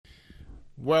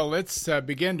Well, let's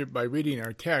begin by reading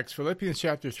our text, Philippians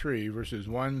chapter 3, verses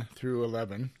 1 through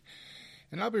 11.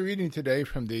 And I'll be reading today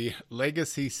from the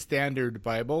Legacy Standard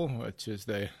Bible, which is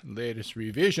the latest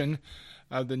revision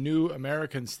of the New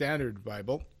American Standard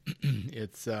Bible.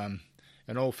 It's an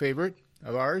old favorite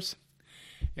of ours.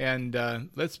 And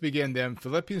let's begin then,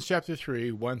 Philippians chapter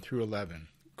 3, 1 through 11.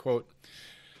 Quote,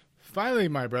 "Finally,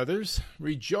 my brothers,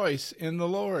 rejoice in the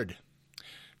Lord.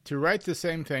 To write the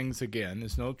same things again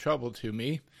is no trouble to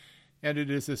me, and it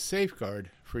is a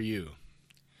safeguard for you.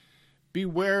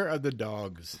 Beware of the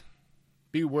dogs.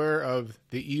 Beware of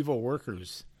the evil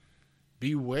workers.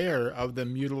 Beware of the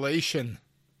mutilation.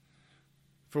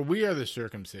 For we are the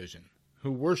circumcision,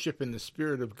 who worship in the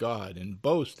Spirit of God and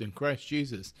boast in Christ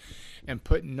Jesus, and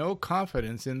put no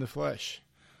confidence in the flesh,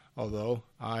 although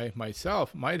I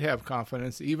myself might have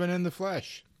confidence even in the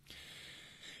flesh.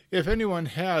 If anyone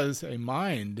has a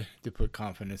mind to put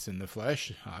confidence in the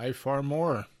flesh, I far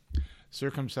more.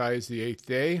 Circumcised the 8th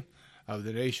day, of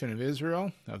the nation of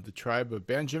Israel, of the tribe of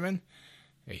Benjamin,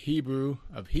 a Hebrew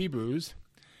of Hebrews,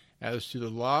 as to the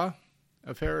law,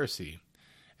 a Pharisee,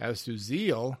 as to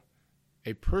zeal,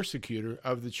 a persecutor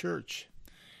of the church,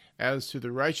 as to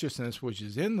the righteousness which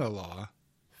is in the law,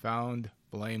 found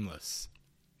blameless.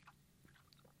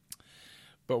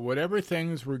 But whatever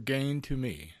things were gained to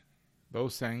me,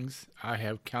 those things I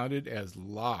have counted as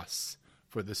loss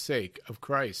for the sake of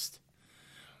Christ.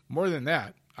 More than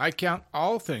that, I count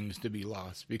all things to be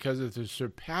lost because of the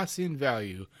surpassing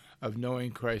value of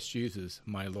knowing Christ Jesus,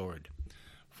 my Lord,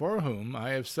 for whom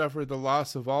I have suffered the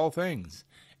loss of all things,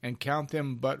 and count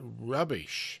them but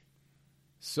rubbish,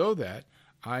 so that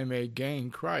I may gain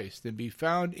Christ and be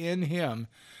found in him,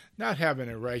 not having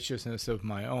a righteousness of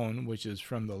my own, which is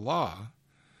from the law,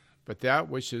 but that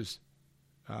which is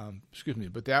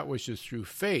through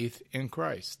faith in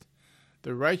Christ,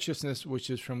 the righteousness which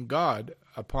is from God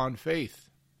upon faith,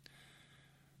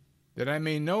 that I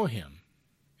may know him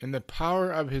in the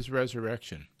power of his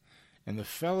resurrection and the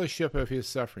fellowship of his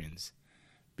sufferings,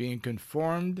 being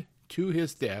conformed to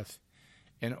his death,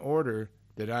 in order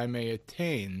that I may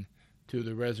attain to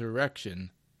the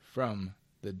resurrection from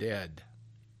the dead."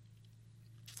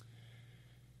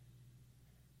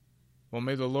 Well,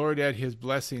 may the Lord add his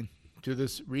blessing to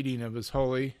this reading of his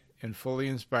holy and fully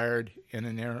inspired and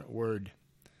inerrant word.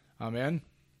 Amen.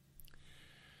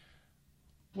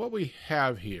 What we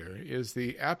have here is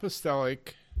the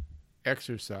apostolic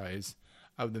exercise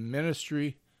of the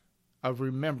ministry of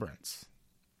remembrance.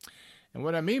 And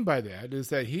what I mean by that is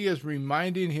that he is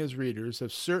reminding his readers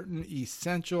of certain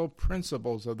essential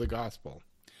principles of the gospel.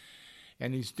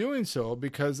 And he's doing so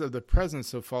because of the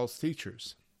presence of false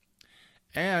teachers.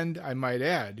 And I might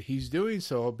add, he's doing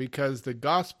so because the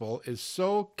gospel is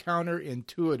so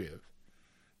counterintuitive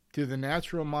to the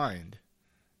natural mind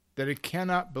that it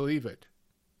cannot believe it.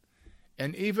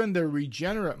 And even the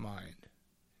regenerate mind,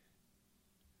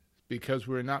 because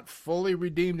we're not fully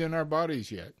redeemed in our bodies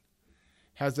yet,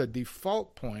 has a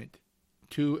default point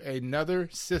to another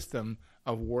system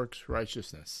of works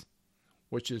righteousness,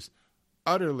 which is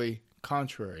utterly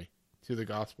contrary to the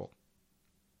gospel.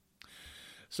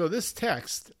 So this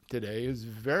text today is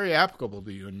very applicable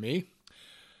to you and me,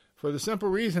 for the simple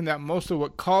reason that most of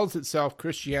what calls itself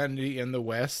Christianity in the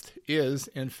West is,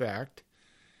 in fact,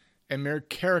 a mere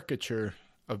caricature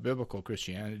of biblical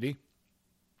Christianity.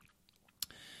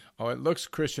 Oh, it looks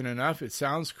Christian enough, it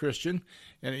sounds Christian,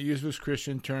 and it uses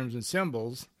Christian terms and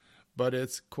symbols, but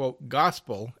its, quote,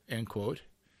 gospel, end quote,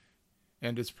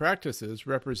 and its practices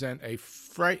represent a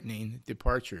frightening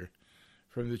departure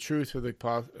from the truth of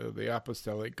the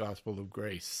apostolic gospel of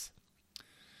grace.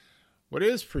 What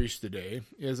is preached today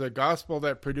is a gospel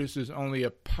that produces only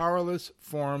a powerless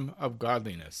form of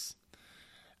godliness,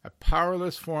 a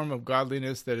powerless form of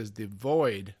godliness that is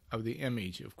devoid of the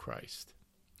image of Christ.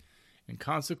 And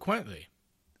consequently,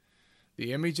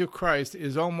 the image of Christ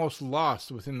is almost lost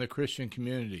within the Christian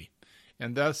community,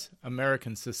 and thus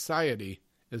American society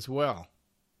as well.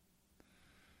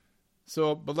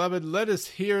 So, beloved, let us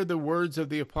hear the words of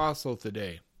the apostle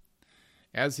today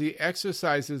as he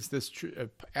exercises this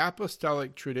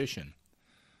apostolic tradition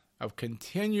of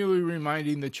continually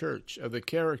reminding the church of the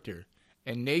character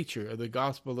and nature of the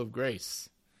gospel of grace.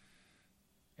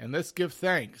 And let's give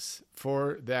thanks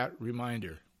for that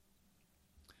reminder.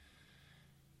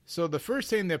 So the first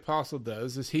thing the apostle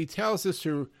does is he tells us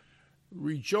to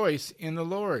rejoice in the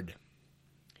Lord.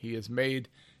 He has made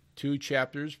 2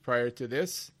 chapters prior to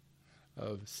this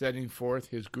of setting forth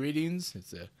his greetings.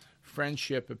 It's a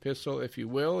friendship epistle, if you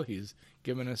will. He's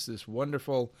given us this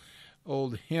wonderful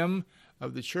old hymn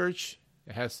of the church.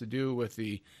 It has to do with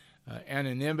the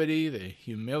anonymity, the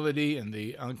humility, and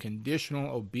the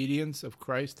unconditional obedience of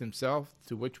Christ himself,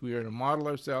 to which we are to model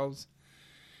ourselves.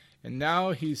 And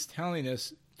now he's telling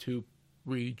us to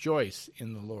rejoice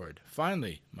in the Lord.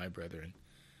 Finally, my brethren,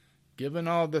 given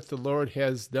all that the Lord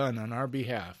has done on our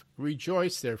behalf,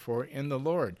 rejoice therefore in the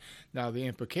Lord. Now the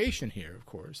implication here, of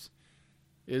course,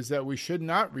 is that we should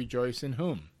not rejoice in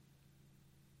whom?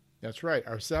 That's right,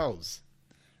 ourselves.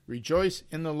 Rejoice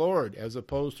in the Lord, as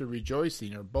opposed to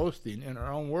rejoicing or boasting in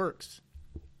our own works.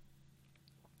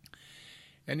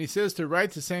 And he says to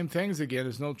write the same things again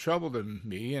is no trouble to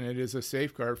me, and it is a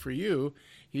safeguard for you.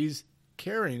 He's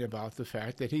caring about the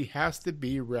fact that he has to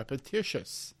be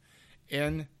repetitious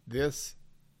in this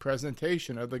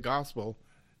presentation of the gospel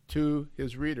to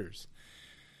his readers.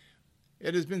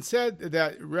 It has been said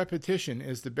that repetition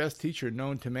is the best teacher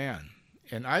known to man.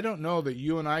 And I don't know that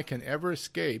you and I can ever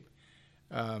escape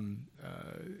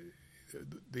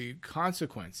the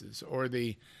consequences or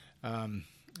the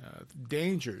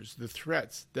dangers, the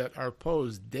threats that are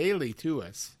posed daily to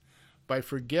us by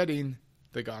forgetting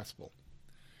the gospel.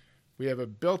 We have a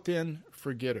built-in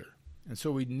forgetter. And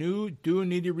so we do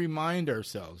need to remind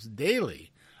ourselves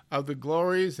daily of the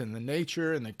glories and the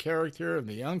nature and the character and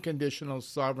the unconditional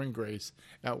sovereign grace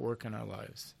at work in our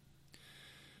lives.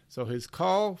 So his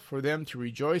call for them to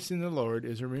rejoice in the Lord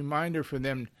is a reminder for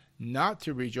them not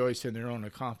to rejoice in their own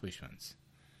accomplishments.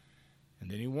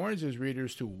 And then he warns his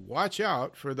readers to watch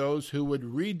out for those who would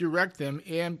redirect them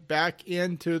back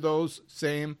into those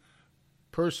same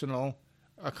personal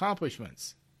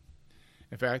accomplishments.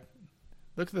 In fact,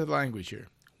 look at the language here.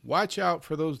 Watch out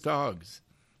for those dogs,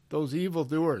 those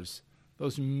evildoers,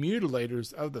 those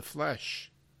mutilators of the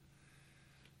flesh.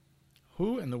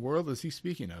 Who in the world is he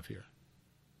speaking of here?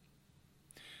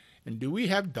 And do we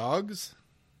have dogs,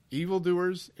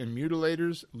 evildoers, and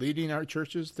mutilators leading our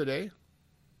churches today?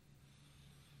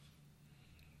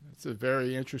 That's a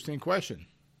very interesting question.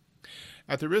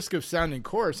 At the risk of sounding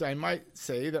coarse, I might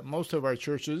say that most of our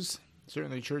churches,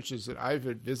 certainly churches that I've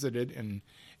visited in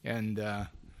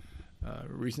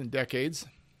recent decades,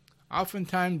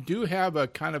 oftentimes do have a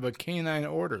kind of a canine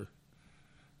odor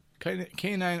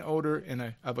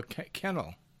of a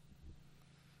kennel.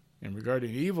 And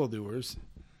regarding evildoers,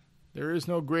 there is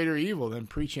no greater evil than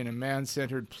preaching a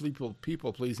man-centered,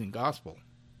 people-pleasing gospel.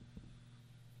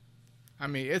 I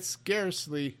mean, it's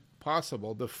scarcely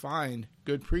possible to find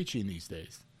good preaching these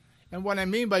days. And what I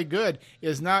mean by good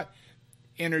is not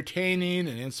entertaining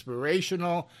and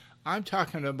inspirational. I'm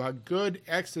talking about good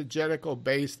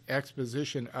exegetical-based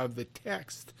exposition of the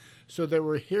text so that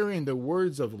we're hearing the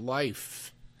words of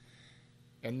life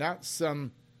and not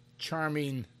some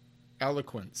charming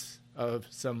eloquence of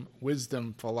some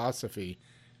wisdom philosophy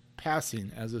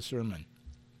passing as a sermon.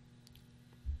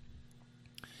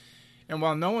 And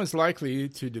while no one's likely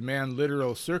to demand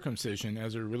literal circumcision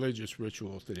as a religious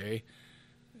ritual today,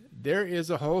 there is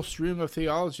a whole stream of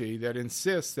theology that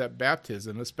insists that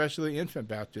baptism, especially infant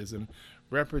baptism,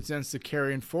 represents the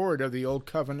carrying forward of the old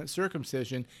covenant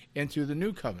circumcision into the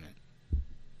new covenant.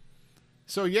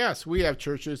 So yes, we have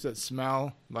churches that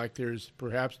smell like there's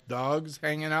perhaps dogs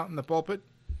hanging out in the pulpit.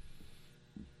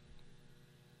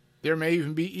 There may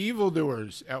even be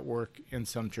evildoers at work in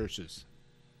some churches.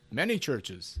 Many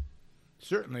churches,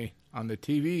 certainly on the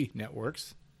TV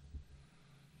networks.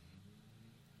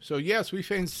 So yes, we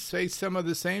face some of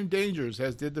the same dangers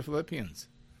as did the Philippians.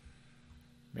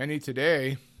 Many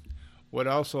today would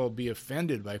also be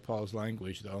offended by Paul's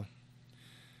language, though.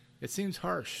 It seems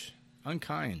harsh,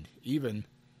 unkind, even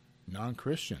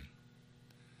non-Christian.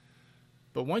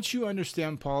 But once you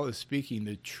understand Paul is speaking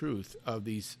the truth of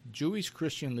these Jewish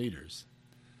Christian leaders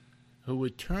who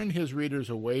would turn his readers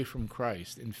away from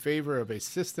Christ in favor of a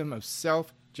system of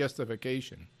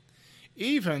self-justification,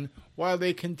 even while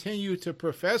they continue to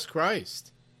profess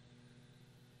Christ,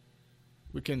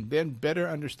 we can then better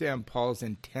understand Paul's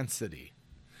intensity.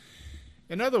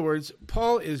 In other words,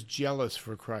 Paul is jealous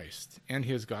for Christ and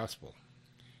his gospel.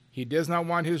 He does not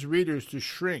want his readers to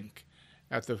shrink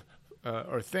at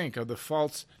or think of the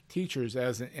false teachers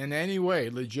as in any way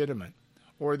legitimate,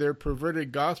 or their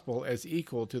perverted gospel as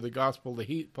equal to the gospel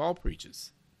that Paul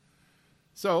preaches.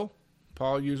 So,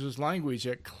 Paul uses language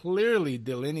that clearly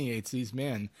delineates these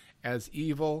men as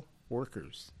evil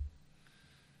workers.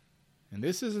 And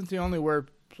this isn't the only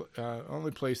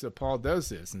place that Paul does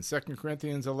this. In 2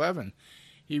 Corinthians 11,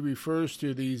 he refers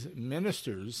to these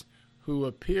ministers who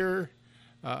appear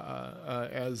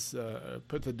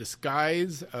put the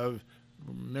disguise of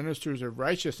ministers of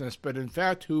righteousness, but in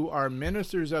fact who are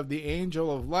ministers of the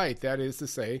angel of light, that is to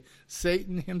say,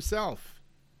 Satan himself.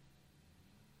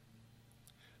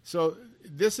 So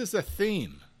this is a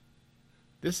theme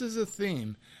This is a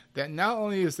theme that not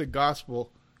only is the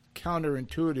gospel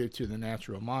counterintuitive to the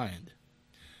natural mind,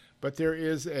 but there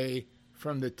is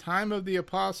from the time of the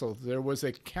apostles, there was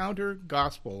a counter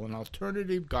gospel, an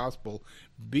alternative gospel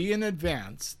being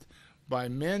advanced by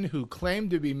men who claimed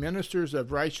to be ministers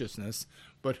of righteousness,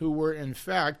 but who were in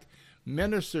fact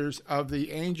ministers of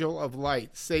the angel of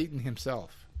light, Satan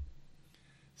himself.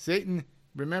 Satan,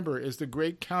 remember, is the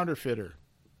great counterfeiter.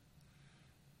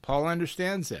 Paul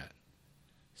understands that.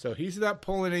 So he's not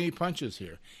pulling any punches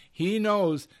here. He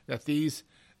knows that these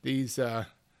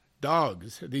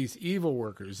dogs, these evil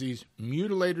workers, these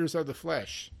mutilators of the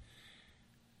flesh,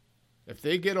 if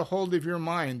they get a hold of your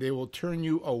mind, they will turn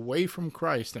you away from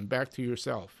Christ and back to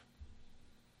yourself.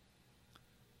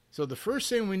 So the first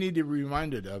thing we need to be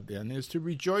reminded of then is to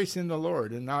rejoice in the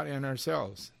Lord and not in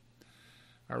ourselves.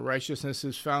 Our righteousness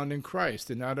is found in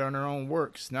Christ and not on our own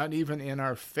works, not even in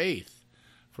our faith,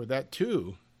 for that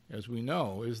too, as we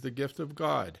know, is the gift of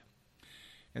God.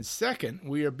 And second,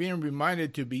 we are being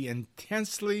reminded to be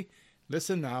intensely,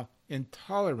 listen now,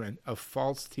 intolerant of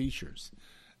false teachers.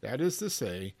 That is to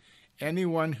say,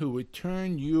 anyone who would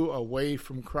turn you away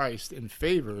from Christ in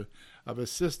favor of a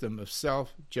system of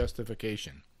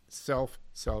self-justification,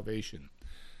 self-salvation.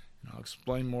 And I'll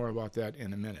explain more about that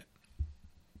in a minute.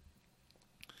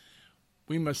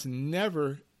 We must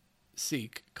never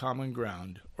seek common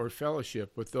ground or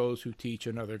fellowship with those who teach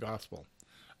another gospel,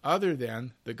 other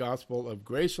than the gospel of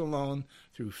grace alone,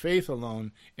 through faith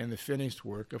alone, in the finished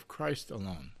work of Christ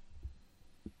alone.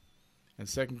 In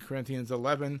 2 Corinthians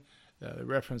 11, the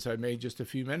reference I made just a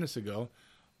few minutes ago,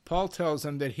 Paul tells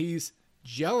them that he's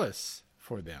jealous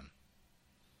for them,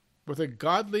 with a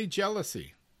godly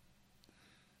jealousy.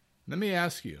 Let me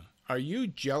ask you, are you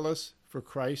jealous for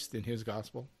Christ and his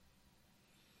gospel?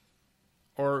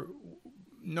 Or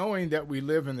knowing that we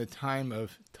live in the time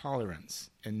of tolerance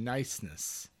and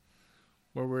niceness,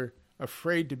 where we're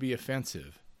afraid to be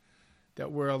offensive,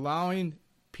 that we're allowing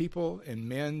people and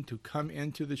men to come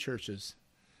into the churches,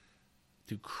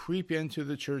 to creep into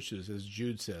the churches, as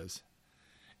Jude says,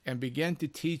 and begin to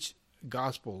teach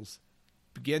gospels,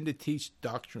 begin to teach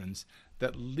doctrines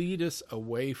that lead us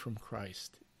away from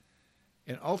Christ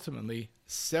and ultimately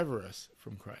sever us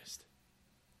from Christ.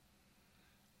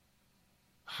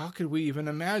 How could we even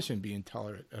imagine being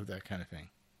tolerant of that kind of thing?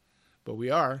 But we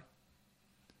are.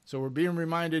 So we're being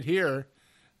reminded here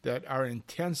that our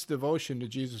intense devotion to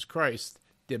Jesus Christ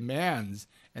demands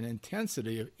an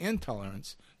intensity of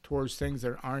intolerance towards things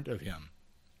that aren't of him.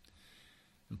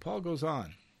 And Paul goes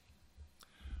on,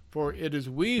 for it is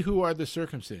we who are the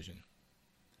circumcision,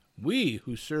 we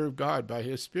who serve God by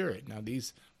his Spirit. Now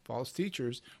these false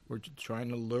teachers were trying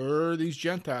to lure these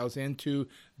Gentiles into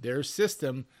their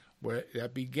system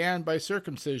that began by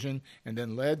circumcision and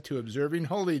then led to observing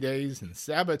holy days and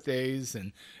Sabbath days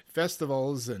and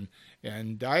festivals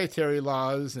and dietary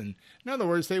laws. And in other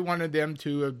words, they wanted them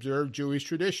to observe Jewish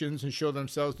traditions and show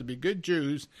themselves to be good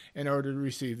Jews in order to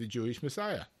receive the Jewish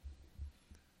Messiah.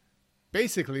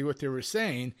 Basically, what they were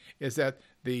saying is that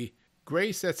the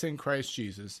grace that's in Christ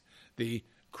Jesus, the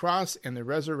cross and the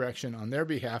resurrection on their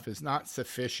behalf, is not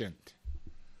sufficient.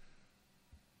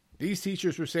 These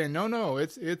teachers were saying, no,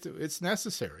 it's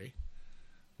necessary.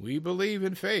 We believe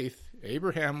in faith.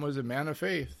 Abraham was a man of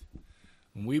faith.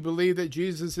 And we believe that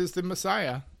Jesus is the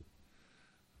Messiah.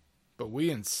 But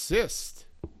we insist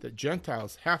that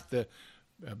Gentiles have to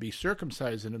be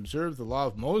circumcised and observe the law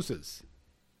of Moses.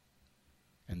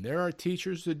 And there are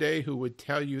teachers today who would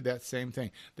tell you that same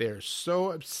thing. They are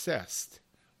so obsessed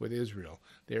with Israel.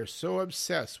 They are so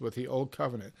obsessed with the Old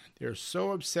Covenant. They are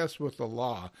so obsessed with the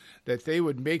law that they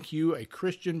would make you a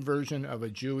Christian version of a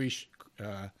Jewish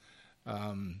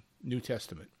New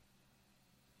Testament.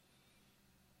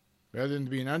 Rather than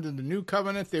being under the New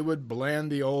Covenant, they would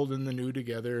blend the Old and the New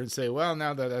together and say, well,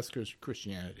 now that's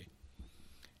Christianity.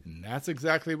 And that's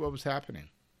exactly what was happening.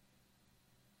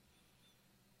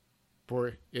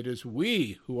 For it is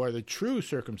we who are the true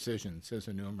circumcision, says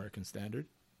the New American Standard.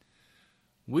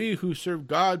 We who serve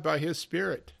God by his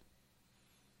Spirit,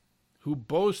 who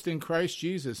boast in Christ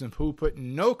Jesus and who put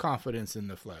no confidence in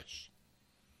the flesh.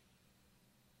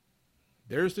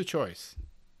 There's the choice.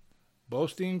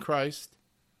 Boasting in Christ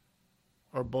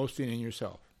or boasting in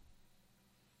yourself.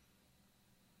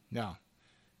 Now,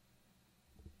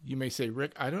 you may say,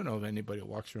 Rick, I don't know of anybody who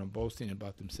walks around boasting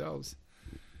about themselves.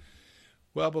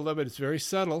 Well, beloved, it's very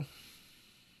subtle.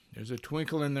 There's a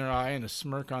twinkle in their eye and a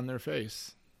smirk on their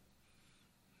face.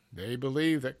 They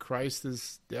believe that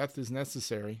Christ's death is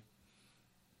necessary.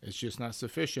 It's just not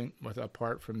sufficient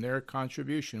apart from their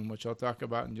contribution, which I'll talk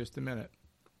about in just a minute.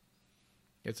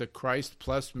 It's a Christ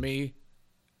plus me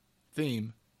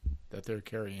theme that they're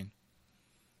carrying.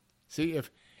 See,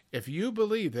 if you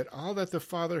believe that all that the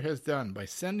Father has done by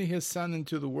sending his Son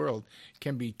into the world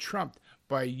can be trumped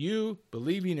by you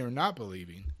believing or not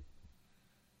believing,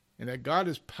 and that God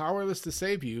is powerless to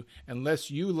save you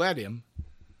unless you let him,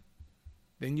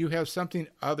 then you have something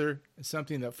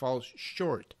that falls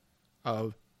short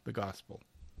of the gospel.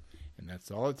 And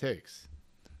that's all it takes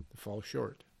to fall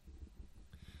short.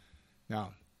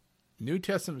 Now, New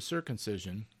Testament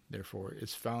circumcision, therefore,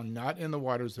 is found not in the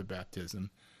waters of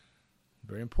baptism,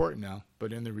 very important now,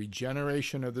 but in the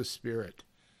regeneration of the Spirit,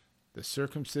 the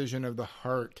circumcision of the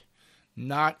heart,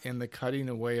 not in the cutting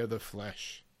away of the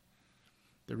flesh.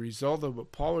 The result of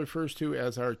what Paul refers to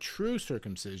as our true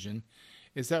circumcision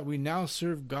is that we now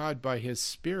serve God by his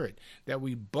Spirit, that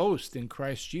we boast in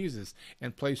Christ Jesus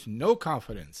and place no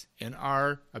confidence in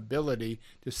our ability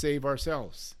to save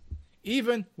ourselves,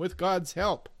 even with God's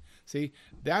help. See,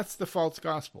 that's the false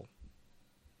gospel.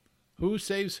 Who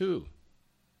saves who?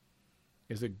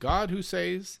 Is it God who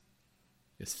saves?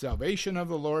 Is salvation of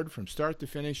the Lord from start to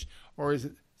finish? Or is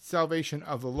it salvation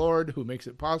of the Lord who makes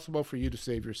it possible for you to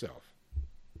save yourself?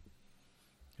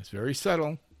 It's very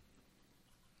subtle.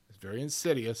 It's very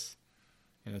insidious.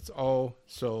 And it's all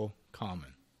so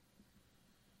common.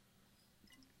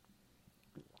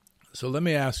 So let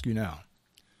me ask you now,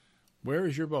 where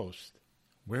is your boast?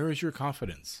 Where is your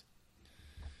confidence?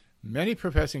 Many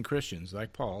professing Christians,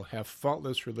 like Paul, have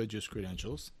faultless religious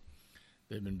credentials.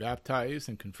 They've been baptized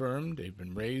and confirmed. They've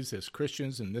been raised as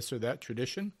Christians in this or that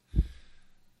tradition.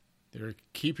 They're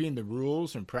keeping the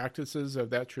rules and practices of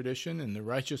that tradition and the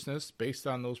righteousness based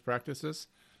on those practices.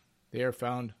 They are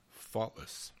found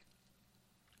faultless.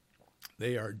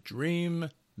 They are dream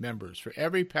members. For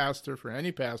every pastor, for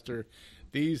any pastor,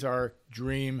 these are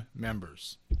dream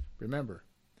members. Remember,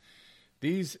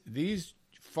 these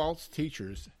false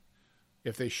teachers,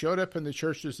 if they showed up in the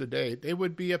churches today, they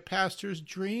would be a pastor's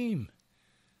dream.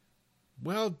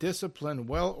 Well-disciplined,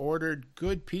 well-ordered,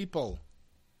 good people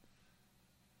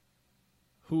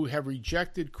who have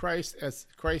rejected Christ as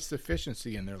Christ's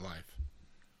sufficiency in their life.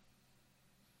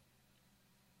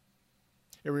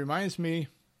 It reminds me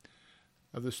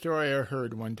of the story I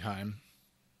heard one time.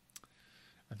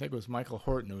 I think it was Michael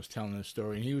Horton who was telling the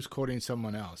story, and he was quoting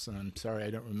someone else, and I'm sorry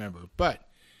I don't remember. But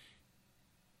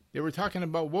they were talking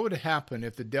about what would happen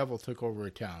if the devil took over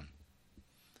a town.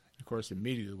 Of course,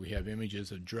 immediately we have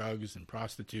images of drugs and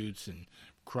prostitutes and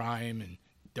crime and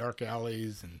dark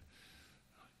alleys and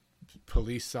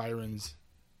police sirens.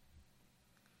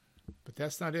 But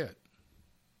that's not it.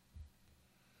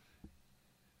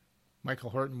 Michael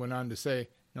Horton went on to say,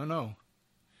 no.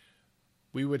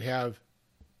 We would have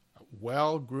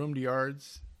well-groomed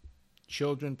yards,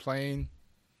 children playing,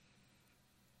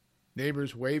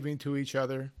 neighbors waving to each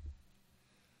other,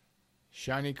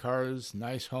 shiny cars,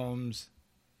 nice homes,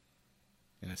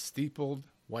 and a steepled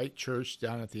white church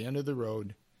down at the end of the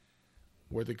road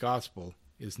where the gospel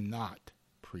is not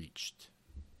preached.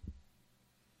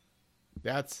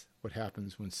 That's what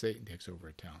happens when Satan takes over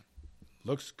a town.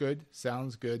 Looks good,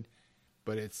 sounds good,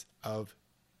 but it's of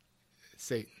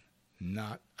Satan,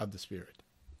 not of the Spirit.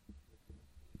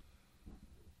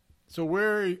 So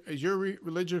where is your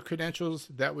religious credentials,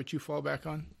 that which you fall back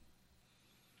on?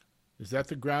 Is that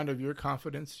the ground of your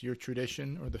confidence, your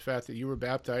tradition, or the fact that you were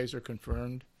baptized or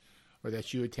confirmed, or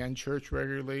that you attend church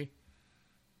regularly,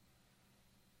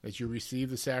 that you receive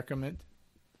the sacrament?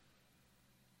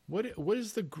 What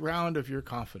is the ground of your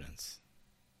confidence?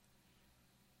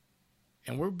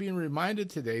 And we're being reminded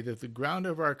today that the ground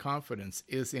of our confidence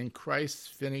is in Christ's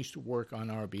finished work on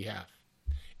our behalf,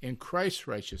 in Christ's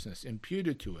righteousness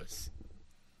imputed to us,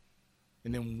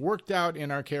 and then worked out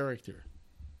in our character.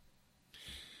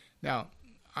 Now,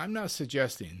 I'm not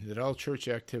suggesting that all church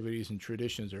activities and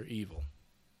traditions are evil.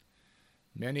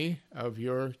 Many of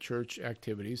your church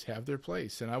activities have their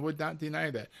place, and I would not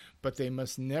deny that, but they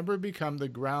must never become the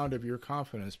ground of your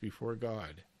confidence before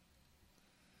God.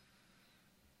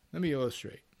 Let me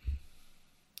illustrate.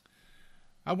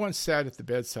 I once sat at the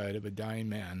bedside of a dying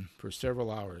man for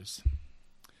several hours,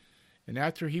 and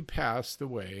after he passed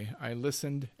away, I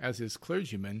listened as his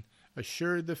clergyman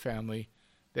assured the family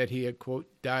that he had, quote,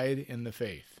 died in the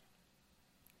faith.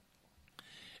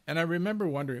 And I remember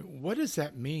wondering, what does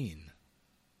that mean?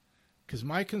 Because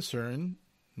my concern,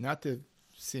 not to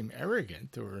seem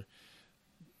arrogant or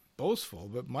boastful,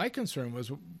 but my concern was,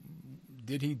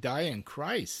 did he die in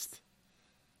Christ?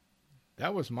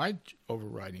 That was my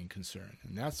overriding concern,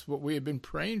 and that's what we had been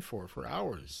praying for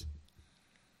hours.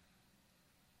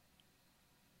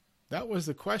 That was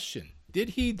the question. Did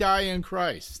he die in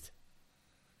Christ?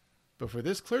 But for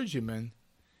this clergyman,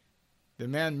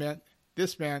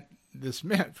 this man this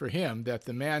meant for him that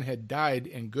the man had died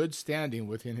in good standing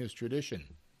within his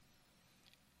tradition.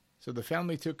 So the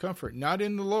family took comfort, not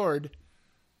in the Lord,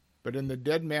 but in the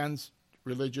dead man's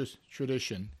religious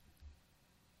tradition.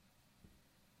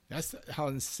 That's how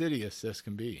insidious this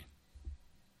can be.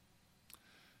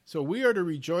 So we are to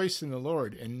rejoice in the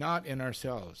Lord and not in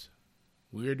ourselves.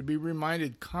 We are to be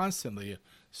reminded constantly of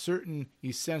certain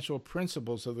essential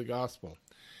principles of the gospel.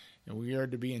 And we are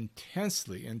to be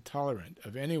intensely intolerant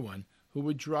of anyone who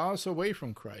would draw us away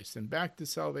from Christ and back to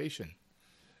salvation.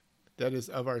 That is,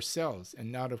 of ourselves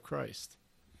and not of Christ.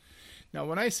 Now,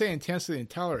 when I say intensely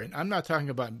intolerant, I'm not talking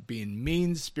about being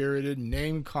mean-spirited,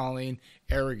 name-calling,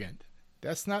 arrogant.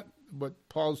 That's not what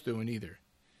Paul's doing either.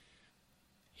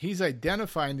 He's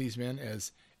identifying these men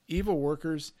as evil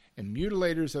workers and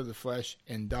mutilators of the flesh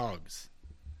and dogs.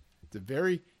 It's a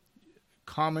very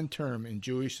common term in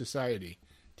Jewish society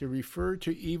to refer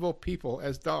to evil people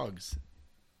as dogs.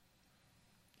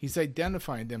 He's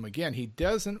identifying them again. He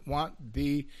doesn't want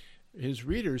his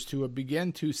readers to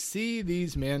begin to see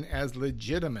these men as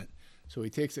legitimate. So he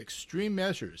takes extreme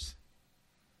measures.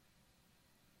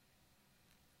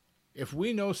 If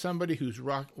we know somebody who's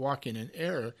walking in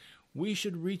error, we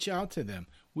should reach out to them.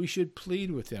 We should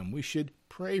plead with them. We should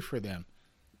pray for them,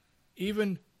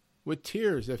 even with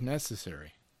tears if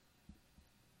necessary.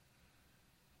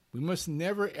 We must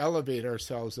never elevate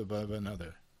ourselves above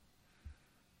another.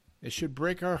 It should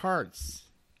break our hearts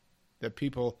that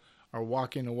people are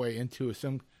walking away into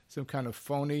some kind of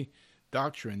phony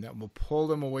doctrine that will pull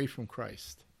them away from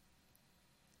Christ.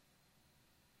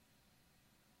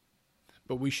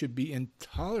 But we should be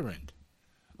intolerant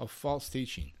of false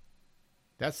teaching.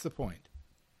 That's the point.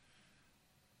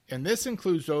 And this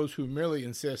includes those who merely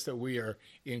insist that we are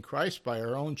in Christ by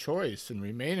our own choice and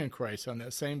remain in Christ on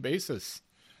that same basis.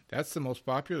 That's the most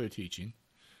popular teaching.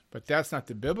 But that's not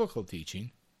the biblical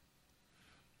teaching.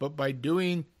 But by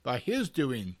his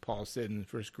doing, Paul said in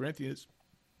 1 Corinthians,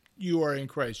 you are in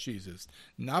Christ Jesus,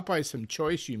 not by some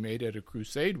choice you made at a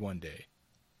crusade one day.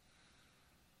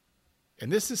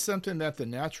 And this is something that the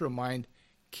natural mind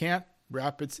can't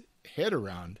wrap its head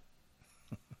around.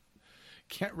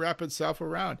 Can't wrap itself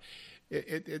around.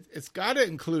 It's got to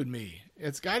include me.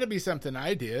 It's got to be something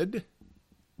I did.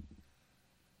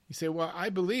 You say, well, I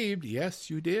believed. Yes,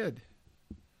 you did.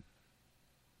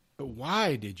 But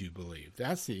why did you believe?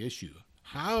 That's the issue.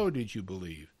 How did you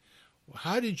believe?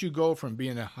 How did you go from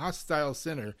being a hostile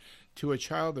sinner to a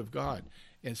child of God?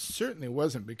 It certainly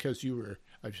wasn't because you were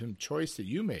of some choice that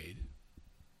you made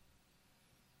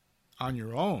on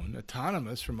your own,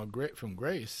 autonomous from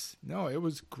grace. No, it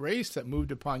was grace that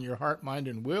moved upon your heart, mind,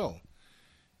 and will.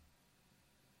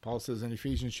 Paul says in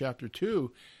Ephesians chapter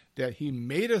 2 that he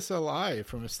made us alive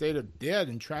from a state of dead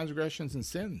in transgressions and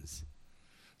sins.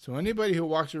 So anybody who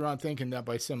walks around thinking that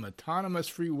by some autonomous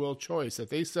free will choice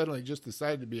that they suddenly just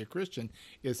decided to be a Christian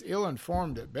is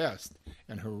ill-informed at best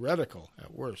and heretical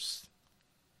at worst.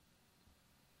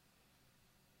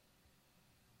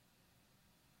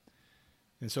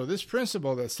 And so this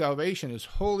principle that salvation is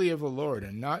wholly of the Lord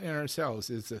and not in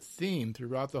ourselves is a theme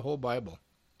throughout the whole Bible.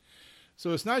 So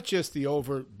it's not just the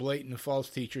overt, blatant false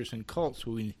teachers and cults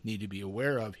who we need to be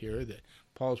aware of here that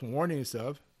Paul's warning us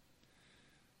of.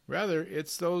 Rather,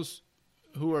 it's those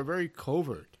who are very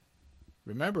covert.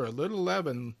 Remember, a little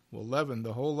leaven will leaven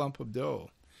the whole lump of dough,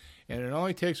 and it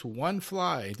only takes one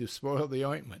fly to spoil the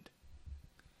ointment.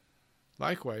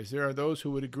 Likewise, there are those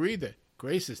who would agree that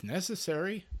grace is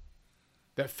necessary,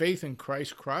 that faith in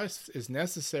Christ is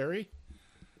necessary.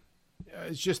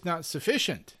 It's just not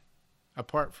sufficient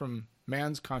apart from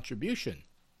man's contribution.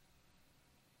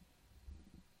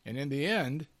 And in the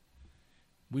end,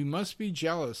 we must be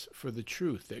jealous for the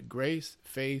truth that grace,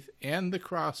 faith, and the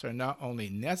cross are not only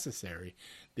necessary,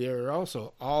 they are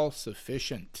also all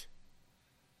sufficient.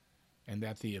 And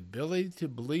that the ability to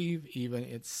believe even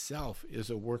itself is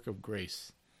a work of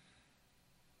grace.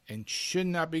 And should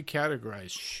not be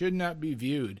categorized, should not be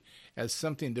viewed as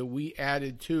something that we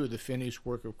added to the finished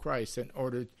work of Christ in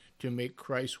order to make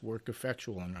Christ's work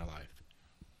effectual in our life.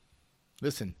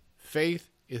 Listen, faith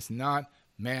is not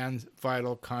man's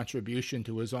vital contribution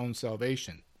to his own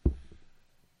salvation.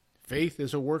 Faith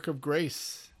is a work of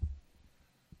grace.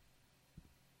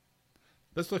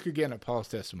 Let's look again at Paul's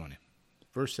testimony.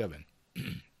 Verse 7.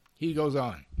 He goes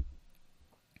on.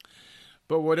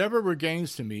 But whatever were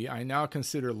gains to me, I now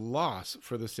consider loss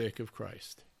for the sake of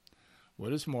Christ.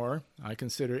 What is more, I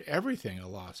consider everything a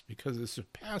loss because of the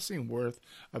surpassing worth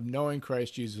of knowing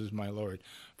Christ Jesus my Lord,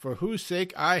 for whose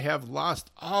sake I have lost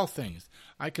all things.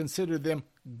 I consider them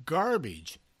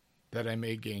garbage that I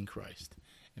may gain Christ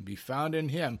and be found in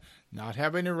him, not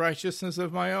having a righteousness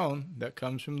of my own that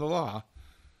comes from the law,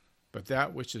 but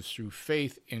that which is through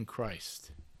faith in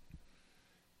Christ.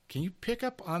 Can you pick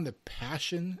up on the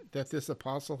passion that this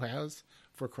apostle has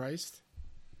for Christ?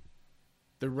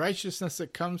 The righteousness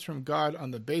that comes from God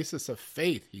on the basis of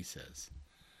faith, he says.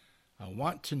 I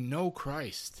want to know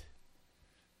Christ.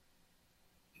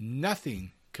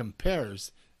 Nothing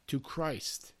compares to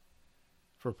Christ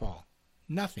for Paul.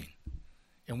 Nothing.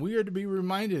 And we are to be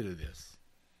reminded of this.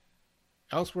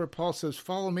 Elsewhere, Paul says,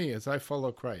 follow me as I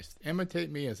follow Christ.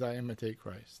 Imitate me as I imitate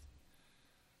Christ.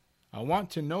 I want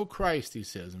to know Christ, he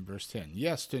says in verse 10.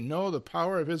 Yes, to know the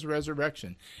power of his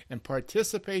resurrection and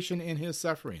participation in his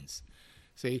sufferings.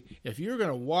 See, if you're going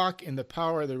to walk in the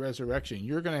power of the resurrection,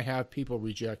 you're going to have people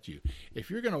reject you. If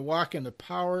you're going to walk in the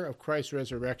power of Christ's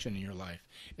resurrection in your life,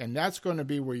 and that's going to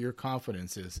be where your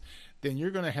confidence is, then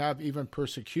you're going to have even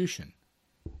persecution.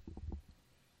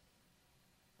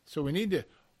 So we need to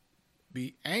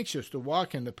be anxious to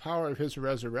walk in the power of his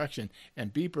resurrection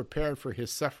and be prepared for his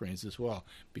sufferings as well,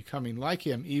 becoming like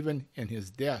him even in his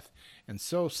death, and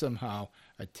so somehow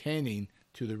attaining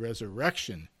to the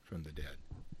resurrection from the dead.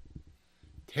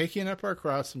 Taking up our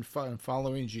cross and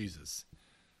following Jesus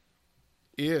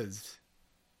is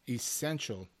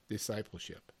essential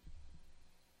discipleship.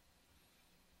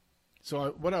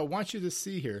 So what I want you to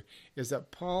see here is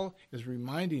that Paul is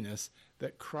reminding us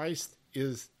that Christ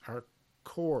is our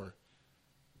core,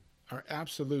 our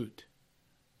absolute,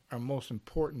 our most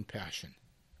important passion.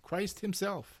 Christ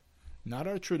himself, not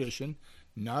our tradition,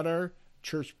 not our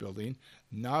church building,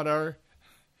 not our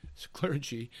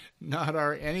clergy, not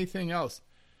our anything else.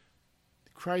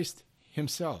 Christ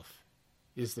himself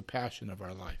is the passion of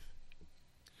our life.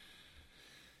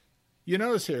 You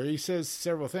notice here, he says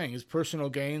several things: personal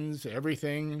gains,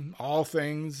 everything, all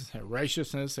things,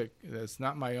 righteousness that's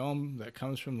not my own, that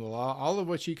comes from the law, all of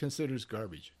which he considers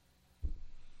garbage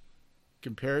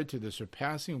compared to the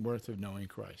surpassing worth of knowing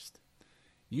Christ.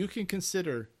 You can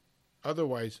consider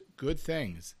otherwise good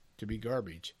things to be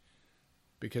garbage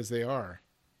because they are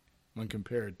when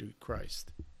compared to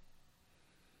Christ.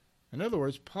 In other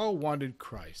words, Paul wanted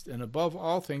Christ, and above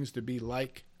all things to be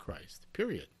like Christ,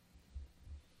 period.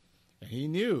 And he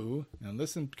knew, and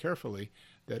listen carefully,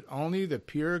 that only the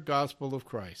pure gospel of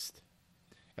Christ,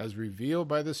 as revealed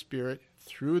by the Spirit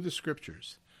through the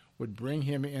Scriptures, would bring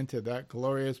him into that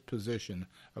glorious position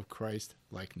of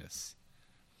Christ-likeness.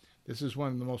 This is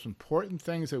one of the most important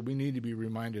things that we need to be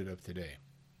reminded of today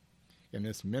in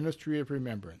this ministry of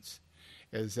remembrance,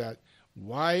 is that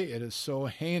why it is so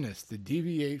heinous to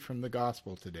deviate from the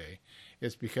gospel today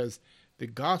is because the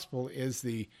gospel is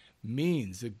the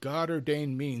means, the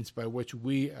God-ordained means by which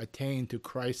we attain to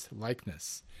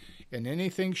Christ-likeness. And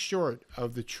anything short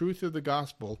of the truth of the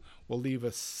gospel will leave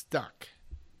us stuck.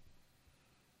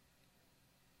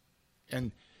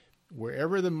 And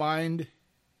wherever the mind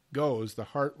goes, the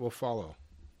heart will follow.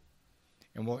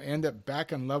 And we'll end up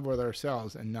back in love with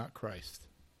ourselves and not Christ.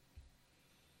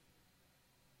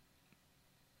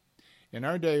 In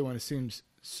our day, when it seems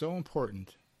so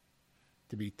important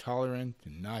to be tolerant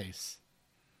and nice,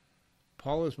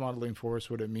 Paul is modeling for us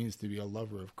what it means to be a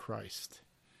lover of Christ.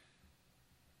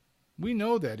 We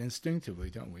know that instinctively,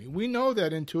 don't we? We know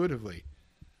that intuitively.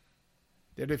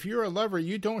 That if you're a lover,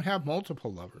 you don't have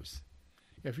multiple lovers.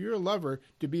 If you're a lover,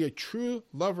 to be a true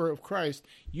lover of Christ,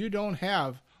 you don't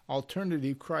have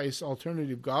alternative Christs,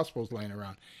 alternative gospels laying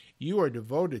around. You are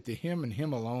devoted to him and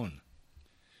him alone.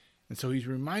 And so he's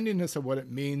reminding us of what it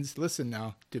means, listen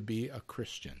now, to be a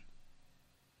Christian.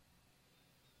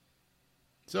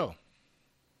 So,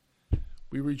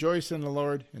 we rejoice in the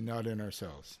Lord and not in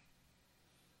ourselves.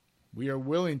 We are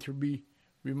willing to be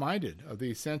reminded of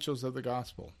the essentials of the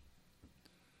gospel.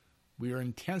 We are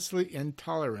intensely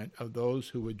intolerant of those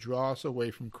who would draw us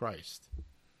away from Christ.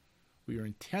 We are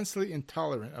intensely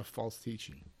intolerant of false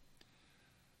teaching.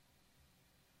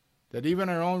 That even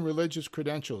our own religious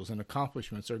credentials and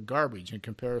accomplishments are garbage in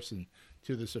comparison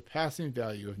to the surpassing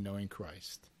value of knowing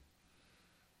Christ.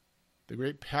 The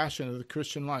great passion of the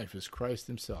Christian life is Christ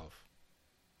himself,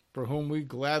 for whom we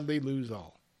gladly lose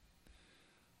all.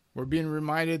 We're being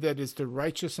reminded that it's the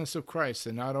righteousness of Christ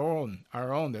and not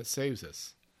our own that saves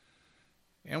us.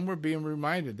 And we're being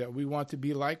reminded that we want to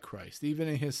be like Christ, even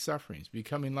in his sufferings,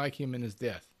 becoming like him in his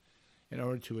death, in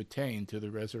order to attain to the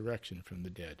resurrection from the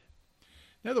dead.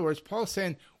 In other words, Paul's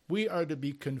saying we are to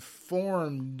be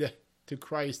conformed to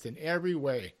Christ in every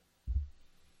way.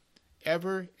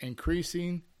 Ever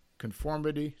increasing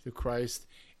conformity to Christ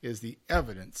is the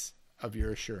evidence of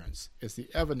your assurance. It's the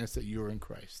evidence that you are in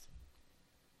Christ.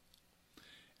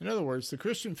 In other words, the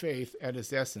Christian faith at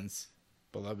its essence,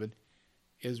 beloved,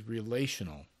 is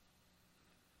relational,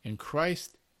 and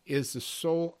Christ is the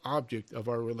sole object of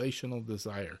our relational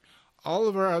desire. All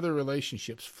of our other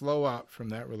relationships flow out from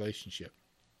that relationship.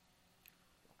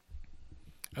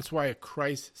 That's why a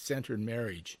Christ-centered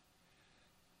marriage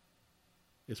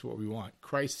is what we want.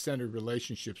 Christ-centered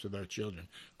relationships with our children.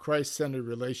 Christ-centered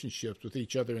relationships with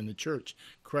each other in the church.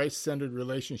 Christ-centered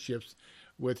relationships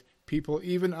with people,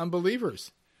 even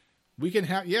unbelievers. We can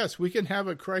have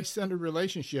a Christ-centered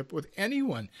relationship with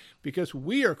anyone because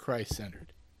we are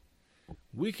Christ-centered.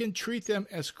 We can treat them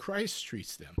as Christ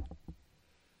treats them.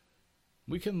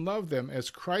 We can love them as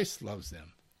Christ loves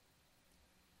them.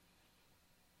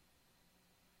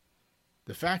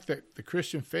 The fact that the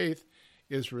Christian faith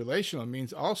is relational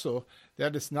means also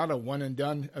that it's not a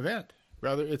one-and-done event.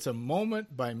 Rather, it's a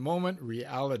moment-by-moment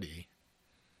reality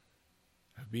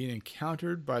of being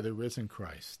encountered by the risen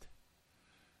Christ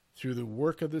through the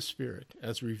work of the Spirit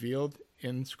as revealed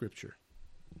in Scripture.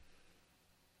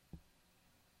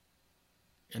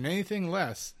 And anything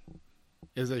less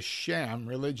is a sham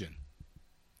religion.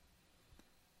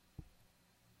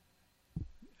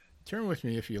 Turn with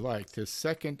me, if you like, to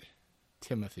 2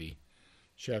 Timothy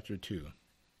chapter 2,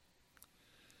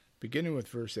 beginning with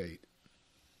verse 8.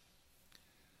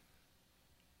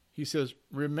 He says,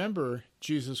 "Remember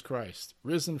Jesus Christ,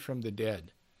 risen from the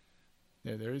dead."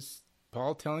 Now, there's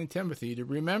Paul telling Timothy to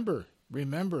remember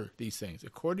these things,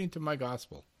 according to my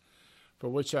gospel, for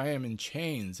which I am in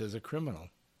chains as a criminal.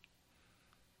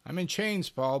 I'm in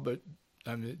chains,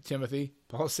 Timothy.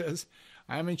 Paul says,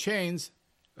 I'm in chains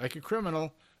like a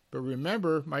criminal, but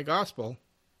remember my gospel.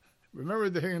 Remember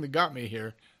the thing that got me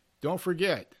here. Don't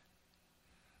forget.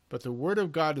 But the word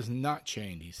of God is not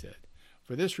chained, he said.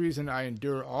 For this reason I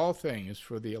endure all things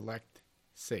for the elect's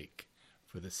sake.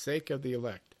 For the sake of the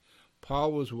elect.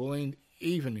 Paul was more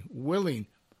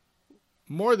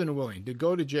than willing to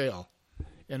go to jail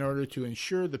in order to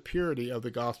ensure the purity of the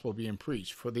gospel being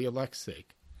preached for the elect's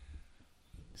sake.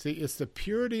 See, it's the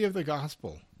purity of the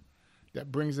gospel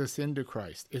that brings us into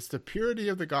Christ. It's the purity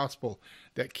of the gospel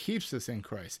that keeps us in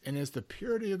Christ. And it's the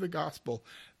purity of the gospel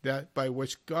that by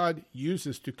which God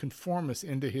uses to conform us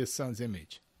into his Son's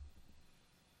image.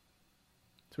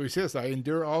 So he says, I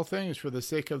endure all things for the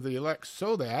sake of the elect,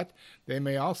 so that they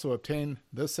may also obtain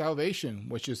the salvation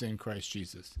which is in Christ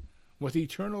Jesus, with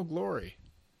eternal glory.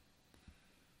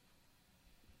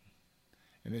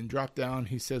 And then drop down,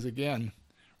 he says again,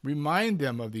 remind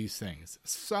them of these things,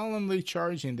 solemnly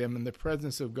charging them in the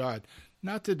presence of God,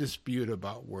 not to dispute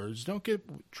about words. Don't get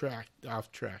off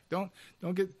track. Don't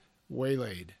get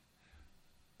waylaid.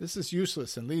 This is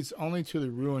useless and leads only to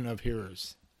the ruin of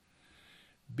hearers.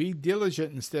 Be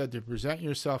diligent instead to present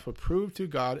yourself approved to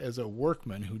God as a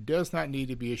workman who does not need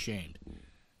to be ashamed.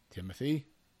 Timothy,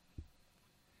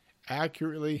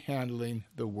 accurately handling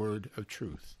the word of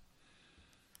truth.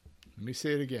 Let me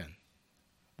say it again.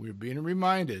 We're being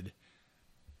reminded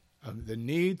of the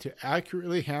need to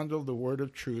accurately handle the word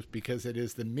of truth because it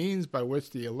is the means by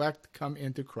which the elect come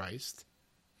into Christ.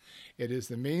 It is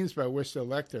the means by which the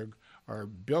elect are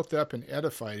built up and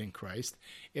edified in Christ.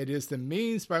 It is the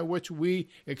means by which we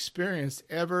experience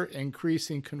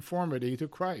ever-increasing conformity to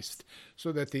Christ,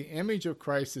 so that the image of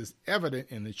Christ is evident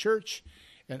in the church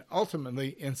and ultimately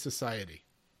in society.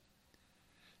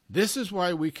 This is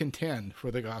why we contend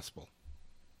for the gospel.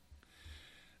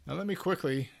 Now let me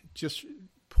quickly just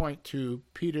point to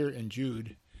Peter and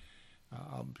Jude.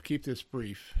 I'll keep this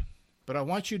brief. But I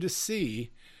want you to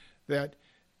see that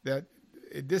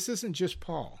this isn't just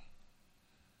Paul.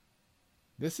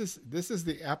 This is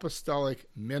the apostolic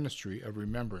ministry of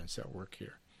remembrance at work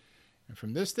here. And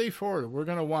from this day forward, we're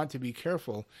going to want to be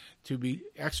careful to be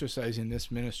exercising this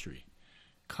ministry,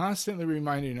 constantly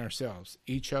reminding ourselves,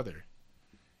 each other,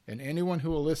 and anyone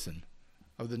who will listen,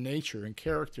 of the nature and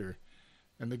character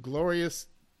and the glorious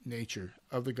nature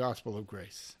of the gospel of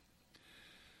grace.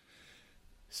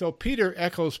 So Peter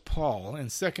echoes Paul in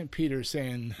 2 Peter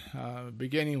saying,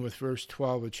 beginning with verse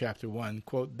 12 of chapter 1,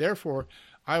 quote, "Therefore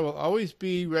I will always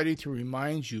be ready to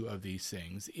remind you of these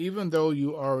things, even though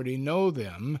you already know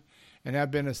them and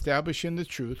have been established in the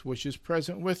truth which is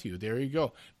present with you." There you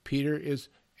go. Peter is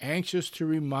anxious to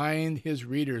remind his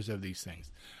readers of these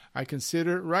things. I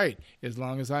consider it right, as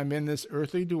long as I'm in this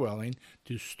earthly dwelling,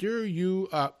 to stir you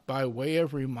up by way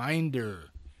of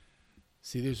reminder.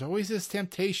 See, there's always this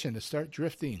temptation to start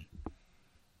drifting.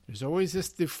 There's always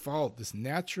this default, this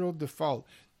natural default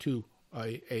to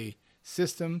a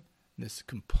system, this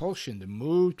compulsion to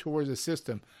move towards a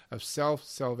system of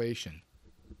self-salvation.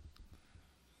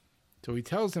 So he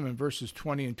tells them in verses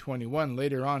 20 and 21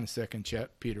 later on in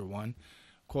 2 Peter 1,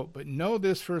 quote, "But know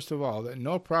this first of all, that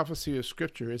no prophecy of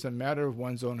Scripture is a matter of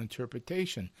one's own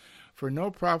interpretation. For no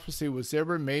prophecy was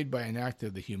ever made by an act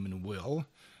of the human will,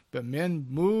 but men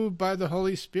moved by the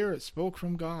Holy Spirit spoke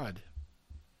from God."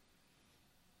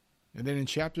 And then in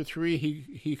chapter 3,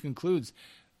 he concludes,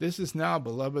 "This is now,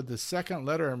 beloved, the second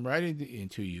letter I'm writing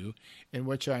to you, in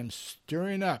which I'm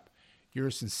stirring up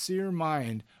your sincere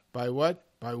mind by what?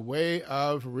 By way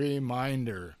of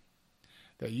reminder,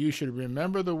 that you should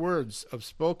remember the words of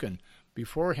spoken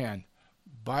beforehand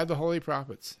by the holy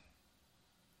prophets,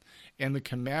 and the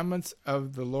commandments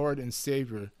of the Lord and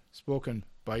Savior spoken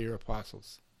by your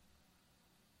apostles."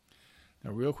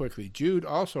 Now, real quickly, Jude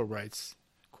also writes,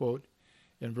 quote,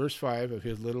 in verse 5 of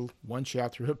his little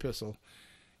one-chapter epistle,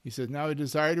 he says, "Now I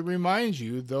desire to remind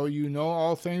you, though you know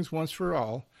all things once for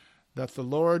all, that the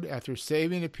Lord, after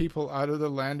saving the people out of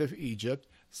the land of Egypt,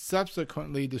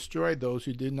 subsequently destroyed those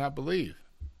who did not believe."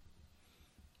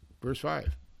 Verse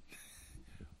 5.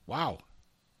 Wow.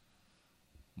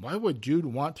 Why would Jude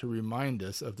want to remind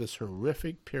us of this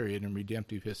horrific period in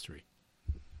redemptive history?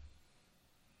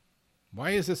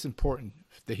 Why is this important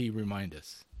that he remind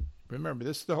us? Remember,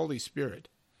 this is the Holy Spirit,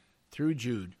 through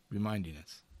Jude, reminding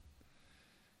us.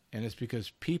 And it's because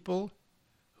people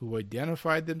who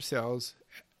identified themselves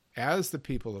as the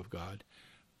people of God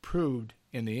proved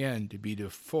in the end to be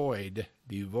devoid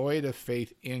of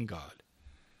faith in God,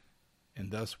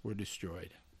 and thus were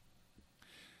destroyed.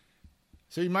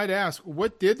 So you might ask,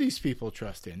 what did these people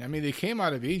trust in? I mean, they came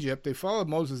out of Egypt, they followed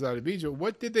Moses out of Egypt.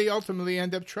 What did they ultimately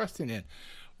end up trusting in?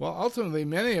 Well, ultimately,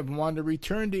 many of them wanted to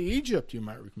return to Egypt, you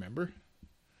might remember.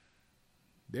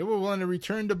 They were willing to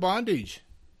return to bondage.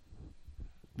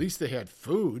 At least they had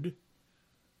food.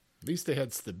 At least they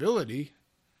had stability.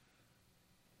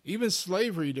 Even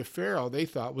slavery to Pharaoh, they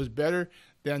thought, was better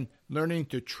than learning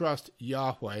to trust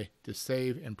Yahweh to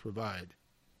save and provide.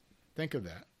 Think of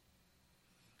that.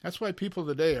 That's why people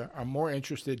today are more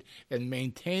interested in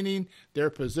maintaining their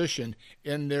position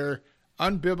in their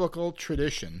unbiblical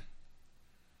tradition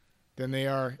than they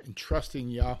are in trusting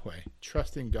Yahweh,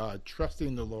 trusting God,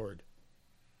 trusting the Lord.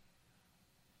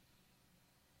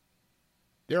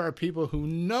 There are people who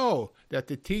know that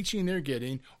the teaching they're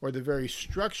getting, or the very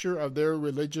structure of their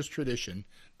religious tradition,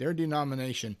 their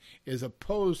denomination, is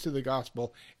opposed to the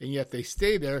gospel, and yet they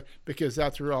stay there because,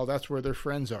 after all, that's where their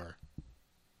friends are.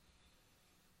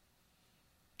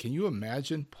 Can you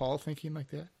imagine Paul thinking like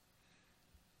that?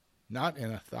 Not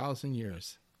in 1,000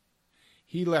 years.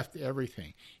 He left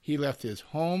everything. He left his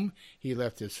home. He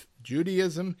left his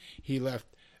Judaism. He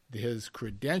left his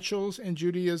credentials in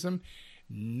Judaism.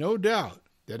 No doubt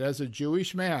that as a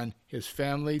Jewish man, his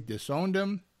family disowned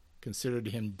him, considered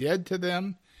him dead to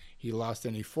them. He lost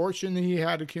any fortune that he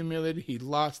had accumulated. He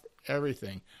lost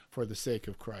everything for the sake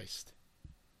of Christ.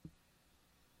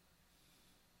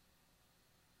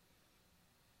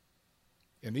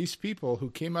 And these people who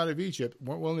came out of Egypt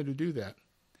weren't willing to do that.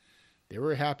 They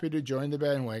were happy to join the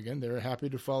bandwagon. They were happy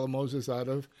to follow Moses out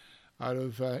of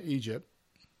Egypt.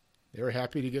 They were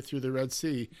happy to get through the Red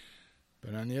Sea.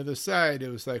 But on the other side, it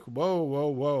was like, whoa, whoa,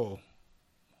 whoa.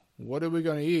 What are we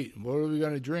going to eat? What are we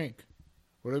going to drink?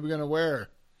 What are we going to wear?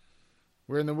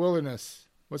 We're in the wilderness.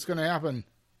 What's going to happen?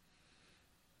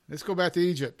 Let's go back to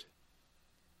Egypt.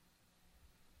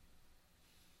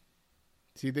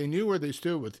 See, they knew where they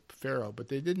stood with Pharaoh, but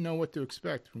they didn't know what to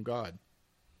expect from God.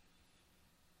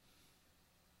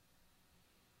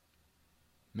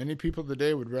 Many people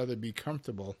today would rather be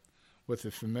comfortable with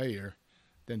the familiar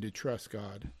than to trust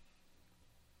God.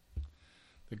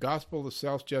 The gospel of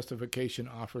self-justification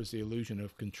offers the illusion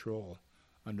of control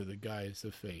under the guise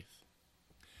of faith.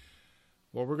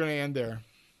 Well, we're going to end there.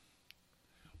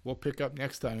 We'll pick up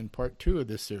next time in part 2 of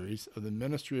this series of the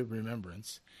Ministry of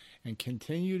Remembrance and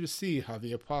continue to see how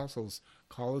the apostles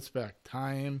call us back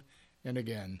time and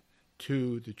again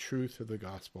to the truth of the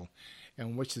gospel,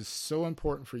 and which is so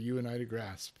important for you and I to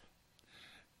grasp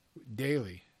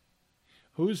daily.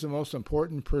 Who's the most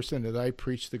important person that I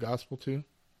preach the gospel to?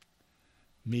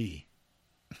 Me.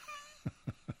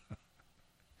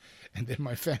 And then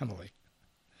my family.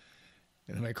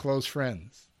 And my close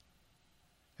friends.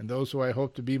 And those who I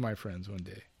hope to be my friends one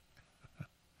day.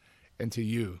 And to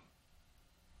you.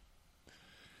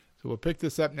 So we'll pick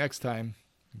this up next time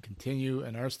and continue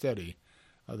in our study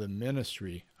of the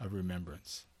ministry of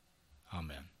remembrance.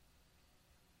 Amen.